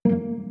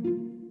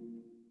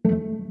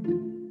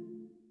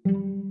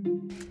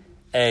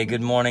Hey,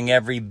 good morning,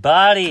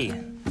 everybody.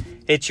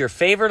 It's your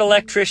favorite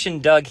electrician,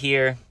 Doug,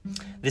 here.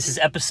 This is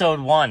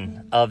episode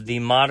 1 of the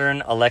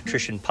Modern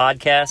Electrician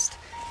Podcast.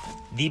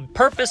 The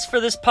purpose for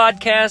this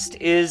podcast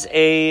is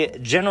a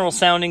general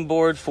sounding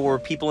board for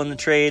people in the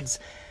trades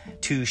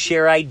to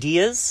share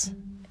ideas,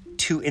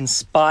 to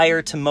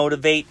inspire, to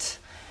motivate,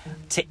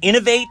 to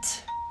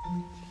innovate.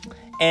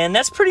 And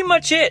that's pretty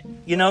much it,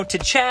 to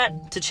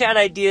chat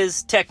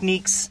ideas,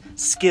 techniques,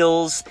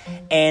 skills,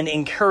 and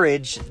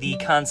encourage the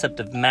concept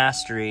of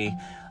mastery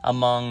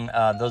among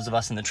those of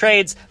us in the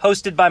trades.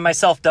 Hosted by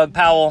myself, Doug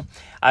Powell.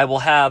 I will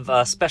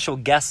have special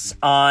guests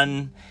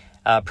on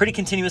pretty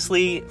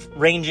continuously,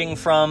 ranging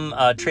from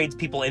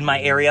tradespeople in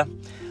my area,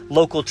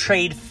 local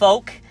trade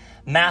folk,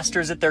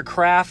 masters at their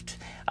craft,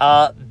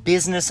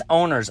 business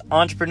owners,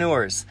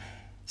 entrepreneurs,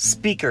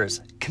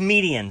 speakers,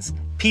 comedians,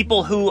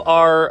 people who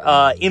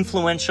are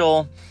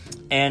influential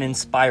and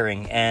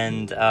inspiring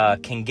and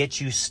can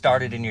get you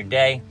started in your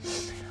day.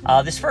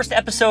 This first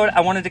episode,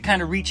 I wanted to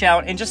kind of reach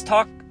out and just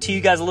talk to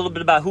you guys a little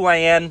bit about who I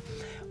am,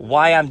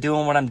 why I'm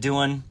doing what I'm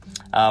doing,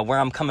 where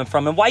I'm coming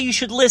from, and why you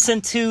should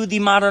listen to the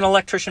Modern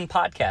Electrician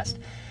Podcast.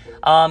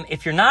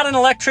 If you're not an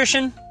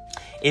electrician,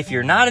 if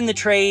you're not in the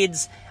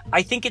trades,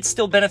 I think it's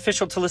still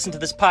beneficial to listen to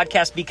this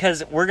podcast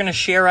because we're going to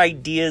share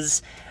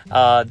ideas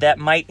that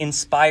might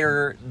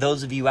inspire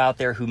those of you out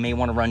there who may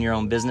want to run your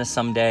own business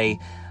someday,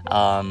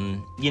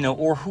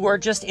 or who are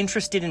just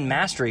interested in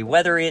mastery,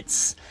 whether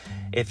it's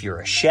if you're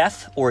a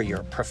chef or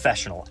you're a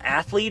professional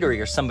athlete or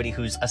you're somebody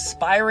who's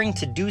aspiring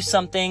to do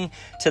something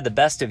to the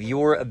best of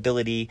your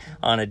ability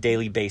on a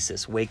daily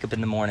basis. Wake up in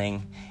the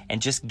morning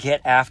and just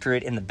get after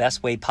it in the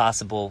best way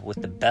possible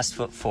with the best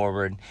foot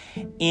forward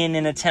in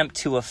an attempt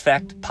to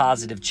affect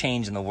positive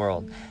change in the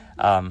world.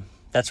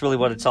 That's really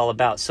what it's all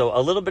about. So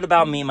a little bit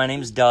about me. My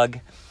name is Doug.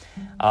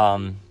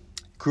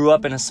 Grew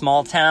up in a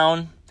small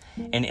town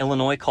in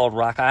Illinois called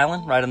Rock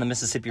Island, right on the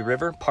Mississippi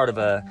River, part of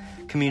a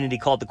community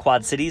called the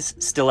Quad Cities,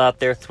 still out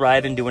there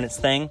thriving, doing its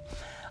thing.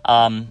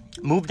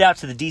 Moved out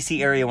to the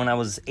D.C. area when I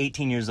was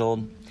 18 years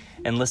old,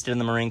 enlisted in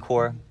the Marine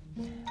Corps,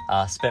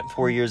 spent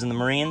 4 years in the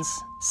Marines,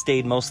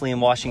 stayed mostly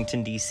in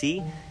Washington,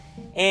 D.C.,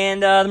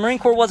 and the Marine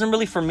Corps wasn't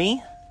really for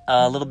me,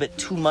 a little bit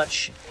too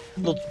much,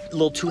 a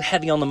little too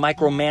heavy on the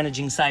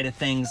micromanaging side of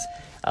things.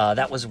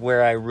 That was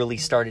where I really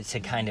started to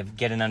kind of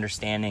get an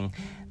understanding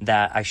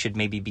that I should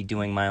maybe be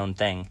doing my own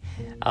thing.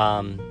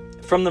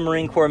 From the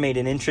Marine Corps, made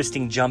an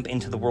interesting jump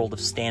into the world of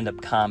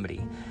stand-up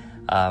comedy.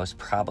 I was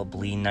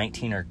probably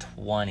 19 or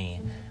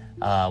 20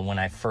 when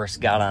I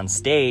first got on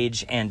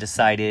stage and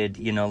decided,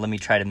 let me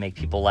try to make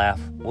people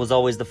laugh. Was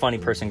always the funny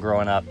person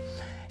growing up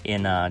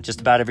in just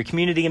about every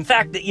community. In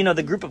fact,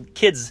 the group of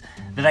kids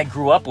that I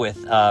grew up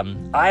with,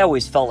 I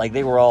always felt like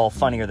they were all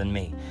funnier than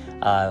me.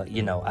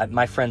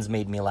 My friends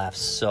made me laugh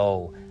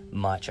so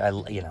much. I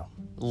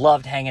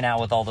loved hanging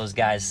out with all those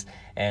guys,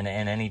 and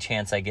any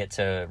chance I get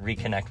to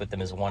reconnect with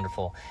them is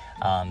wonderful.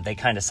 They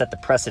kind of set the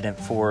precedent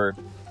for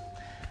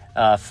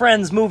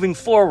friends moving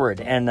forward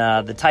and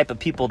the type of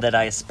people that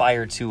I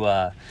aspire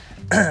to,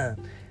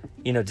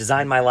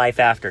 design my life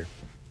after.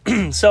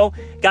 So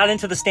got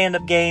into the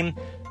stand-up game,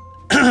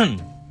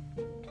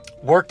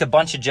 worked a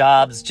bunch of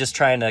jobs, just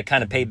trying to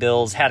kind of pay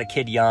bills, had a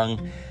kid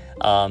young,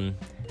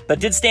 but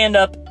did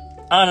stand-up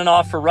on and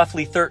off for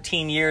roughly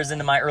 13 years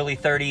into my early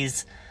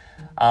 30s.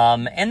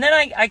 And then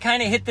I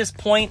kind of hit this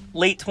point,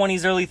 late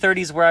 20s, early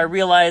 30s, where I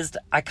realized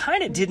I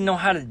kind of didn't know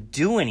how to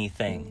do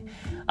anything.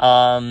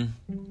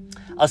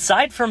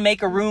 Aside from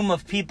make a room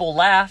of people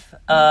laugh,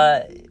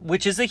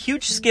 which is a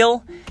huge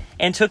skill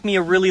and took me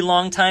a really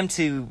long time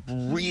to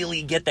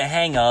really get the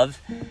hang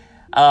of,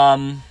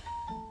 I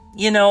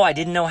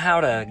didn't know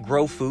how to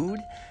grow food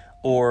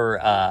or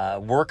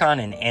work on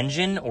an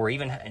engine or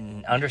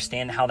even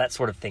understand how that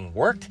sort of thing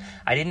worked.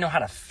 I didn't know how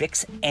to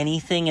fix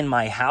anything in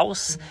my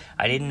house.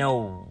 I didn't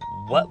know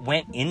what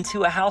went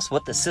into a house,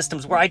 what the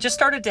systems were. I just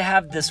started to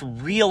have this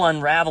real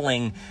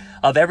unraveling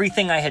of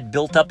everything I had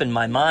built up in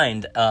my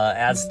mind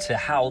as to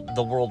how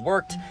the world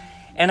worked.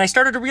 And I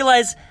started to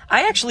realize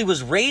I actually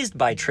was raised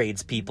by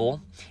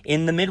tradespeople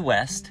in the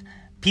Midwest,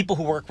 people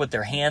who work with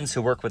their hands,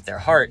 who work with their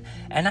heart.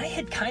 And I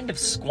had kind of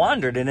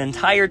squandered an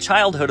entire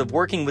childhood of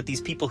working with these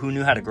people who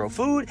knew how to grow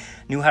food,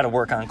 knew how to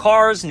work on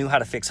cars, knew how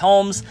to fix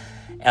homes.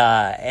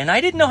 And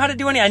I didn't know how to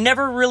do I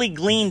never really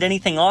gleaned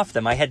anything off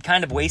them. I had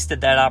kind of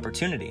wasted that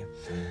opportunity.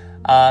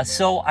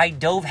 So I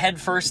dove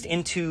headfirst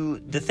into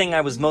the thing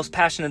I was most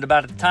passionate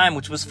about at the time,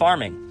 which was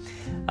farming.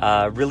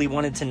 Really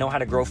wanted to know how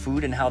to grow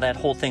food and how that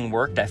whole thing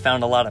worked. I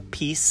found a lot of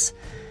peace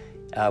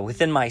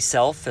within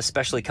myself,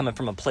 especially coming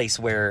from a place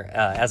where,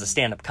 as a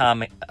stand-up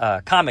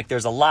comic,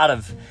 there's a lot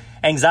of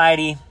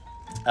anxiety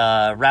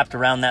wrapped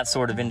around that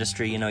sort of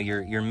industry.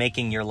 You're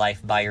making your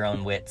life by your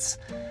own wits.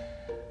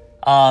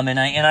 And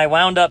I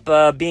wound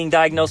up being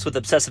diagnosed with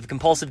obsessive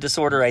compulsive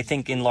disorder, I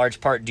think in large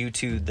part due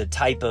to the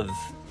type of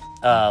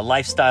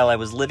lifestyle I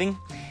was living.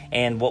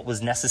 And what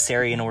was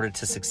necessary in order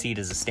to succeed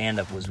as a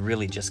stand-up was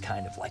really just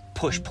kind of like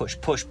push.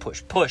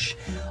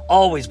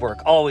 Always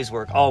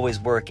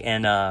work.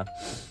 And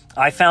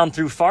I found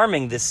through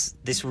farming this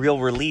real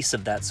release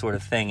of that sort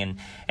of thing. And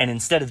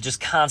instead of just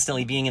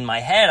constantly being in my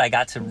head, I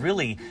got to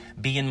really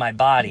be in my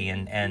body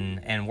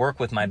and work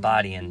with my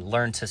body and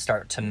learn to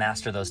start to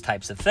master those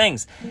types of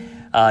things.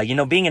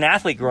 Being an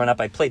athlete growing up,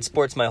 I played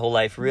sports my whole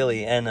life,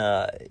 really. And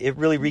it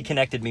really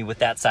reconnected me with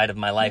that side of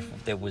my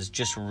life that was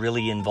just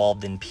really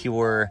involved in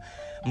pure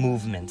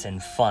movement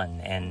and fun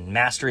and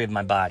mastery of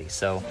my body.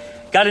 So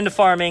got into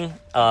farming,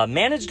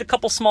 managed a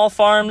couple small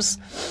farms,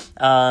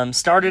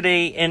 started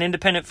an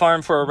independent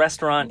farm for a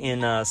restaurant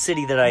in a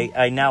city that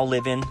I now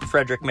live in,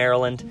 Frederick,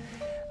 Maryland.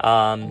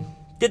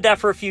 Did that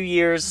for a few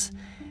years,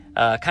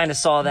 kind of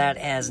saw that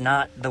as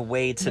not the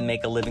way to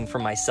make a living for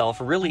myself.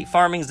 Really,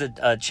 farming's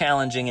a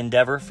challenging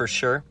endeavor for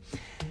sure.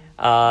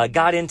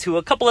 Got into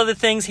a couple other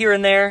things here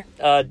and there,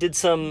 did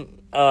some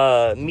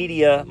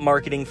media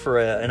marketing for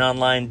an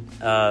online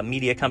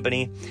media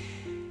company,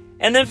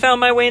 and then found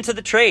my way into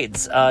the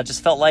trades.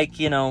 Just felt like,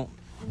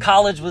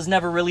 college was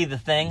never really the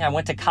thing. I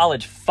went to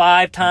college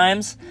 5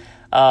 times,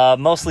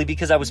 mostly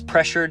because I was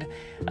pressured.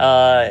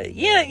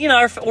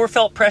 Or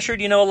felt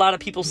pressured. A lot of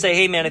people say,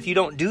 hey man, if you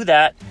don't do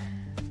that,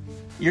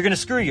 you're going to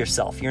screw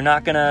yourself. You're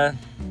not going to,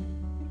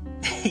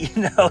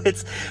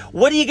 it's,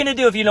 what are you going to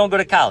do if you don't go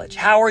to college?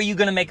 How are you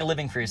going to make a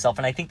living for yourself?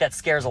 And I think that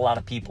scares a lot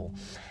of people.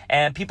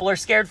 And people are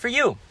scared for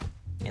you,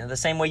 the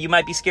same way you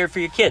might be scared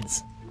for your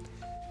kids.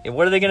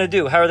 What are they going to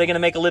do? How are they going to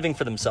make a living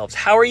for themselves?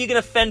 How are you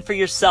going to fend for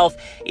yourself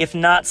if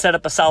not set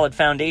up a solid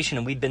foundation?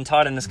 And we've been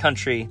taught in this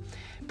country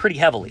pretty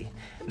heavily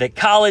that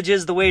college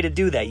is the way to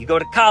do that. You go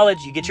to college,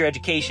 you get your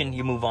education,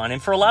 you move on. And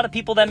for a lot of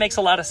people, that makes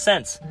a lot of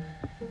sense.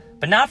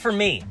 But not for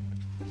me.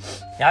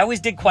 I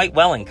always did quite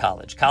well in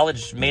college.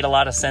 College made a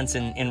lot of sense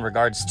in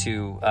regards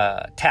to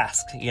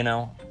tasks,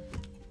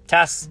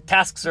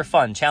 Tasks are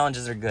fun.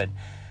 Challenges are good.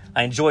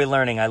 I enjoy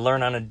learning. I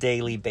learn on a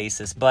daily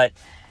basis. But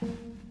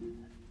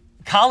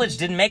college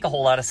didn't make a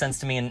whole lot of sense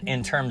to me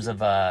in terms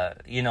of, I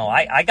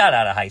got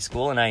out of high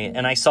school and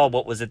I saw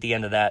what was at the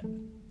end of that.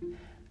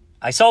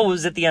 I saw what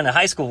was at the end of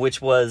high school,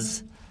 which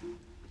was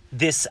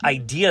this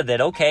idea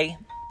that, okay,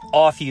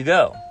 off you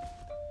go.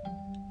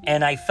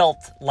 And I felt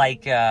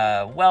like,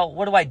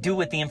 what do I do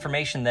with the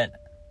information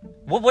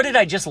what did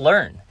I just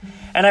learn?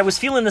 And I was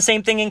feeling the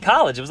same thing in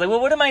college. It was like,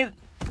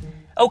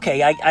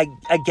 okay,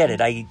 I get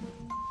it.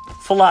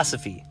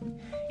 Philosophy,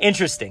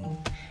 interesting.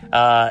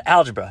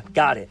 Algebra,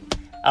 got it.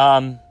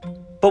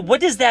 But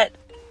what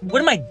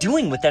am I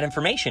doing with that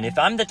information? If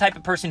I'm the type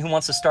of person who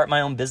wants to start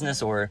my own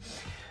business or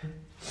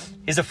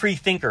is a free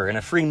thinker and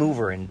a free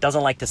mover and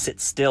doesn't like to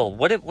sit still,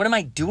 what am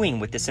I doing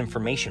with this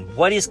information?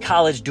 What is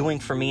college doing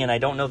for me? And I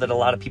don't know that a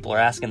lot of people are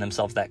asking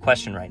themselves that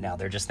question right now.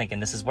 They're just thinking,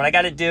 this is what I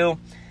got to do.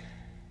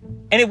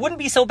 And it wouldn't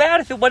be so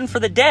bad if it wasn't for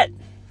the debt.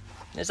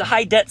 There's a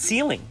high debt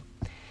ceiling.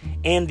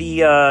 And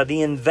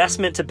the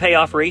investment to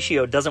payoff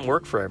ratio doesn't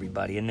work for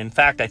everybody. And in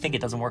fact, I think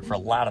it doesn't work for a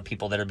lot of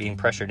people that are being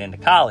pressured into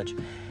college.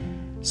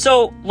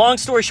 So long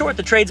story short,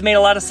 the trades made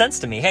a lot of sense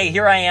to me. Hey,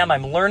 here I am.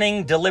 I'm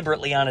learning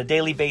deliberately on a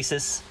daily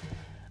basis.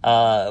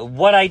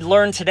 What I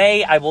learned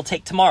today, I will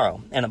take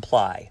tomorrow and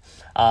apply.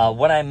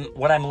 What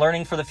I'm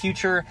learning for the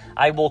future,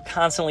 I will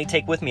constantly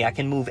take with me. I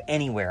can move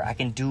anywhere. I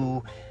can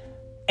do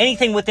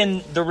anything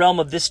within the realm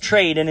of this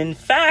trade. And in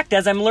fact,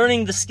 as I'm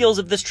learning the skills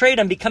of this trade,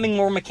 I'm becoming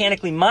more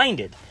mechanically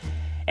minded.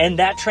 And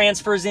that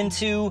transfers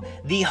into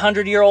the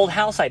 100-year-old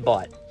house I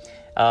bought.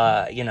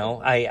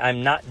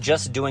 I'm not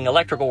just doing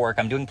electrical work.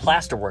 I'm doing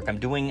plaster work. I'm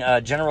doing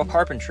general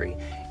carpentry.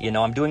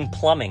 I'm doing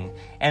plumbing.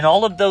 And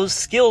all of those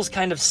skills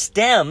kind of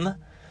stem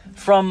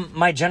from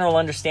my general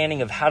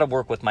understanding of how to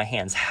work with my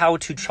hands, how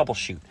to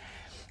troubleshoot,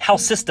 how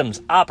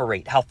systems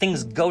operate, how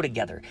things go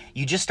together.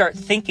 You just start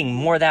thinking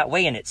more that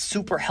way, and it's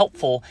super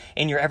helpful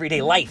in your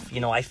everyday life.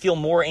 I feel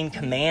more in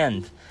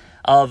command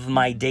of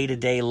my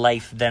day-to-day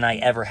life than I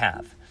ever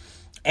have.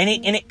 And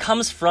it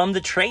comes from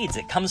the trades.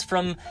 It comes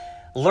from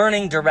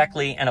learning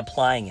directly and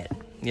applying it.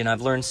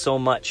 I've learned so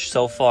much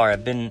so far.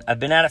 I've been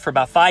at it for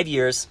about 5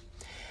 years.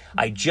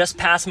 I just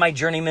passed my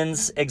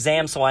journeyman's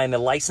exam, so I am a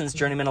licensed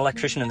journeyman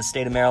electrician in the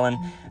state of Maryland.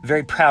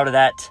 Very proud of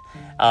that.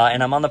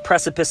 And I'm on the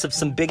precipice of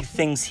some big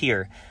things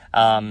here.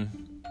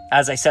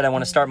 As I said, I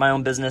want to start my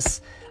own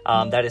business.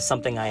 That is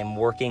something I am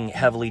working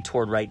heavily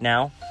toward right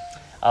now.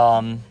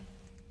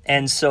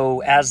 And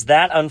so as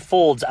that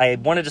unfolds, I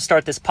wanted to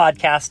start this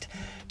podcast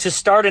to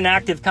start an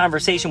active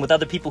conversation with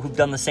other people who've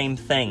done the same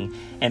thing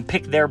and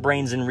pick their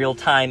brains in real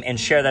time and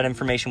share that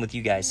information with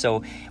you guys.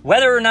 So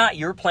whether or not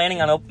you're planning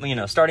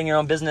on, starting your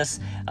own business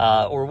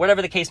or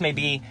whatever the case may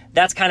be,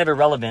 that's kind of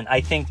irrelevant.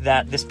 I think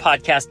that this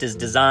podcast is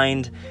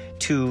designed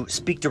to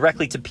speak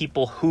directly to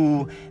people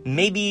who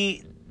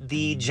maybe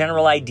the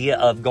general idea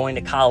of going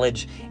to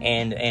college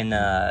and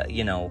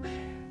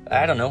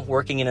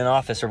working in an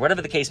office or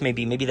whatever the case may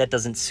be, maybe that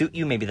doesn't suit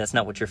you. Maybe that's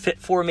not what you're fit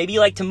for. Maybe you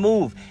like to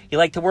move. You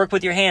like to work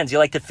with your hands. You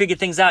like to figure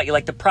things out. You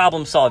like to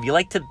problem solve. You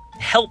like to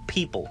help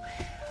people.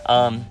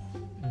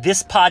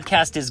 This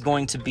podcast is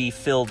going to be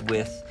filled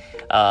with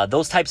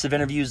those types of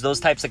interviews, those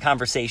types of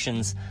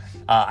conversations.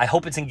 I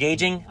hope it's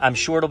engaging. I'm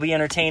sure it'll be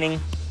entertaining.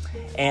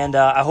 And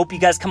I hope you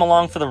guys come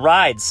along for the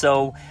ride.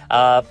 So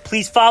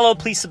please follow,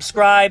 please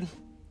subscribe.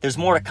 There's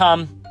more to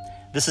come.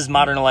 This is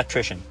Modern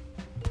Electrician.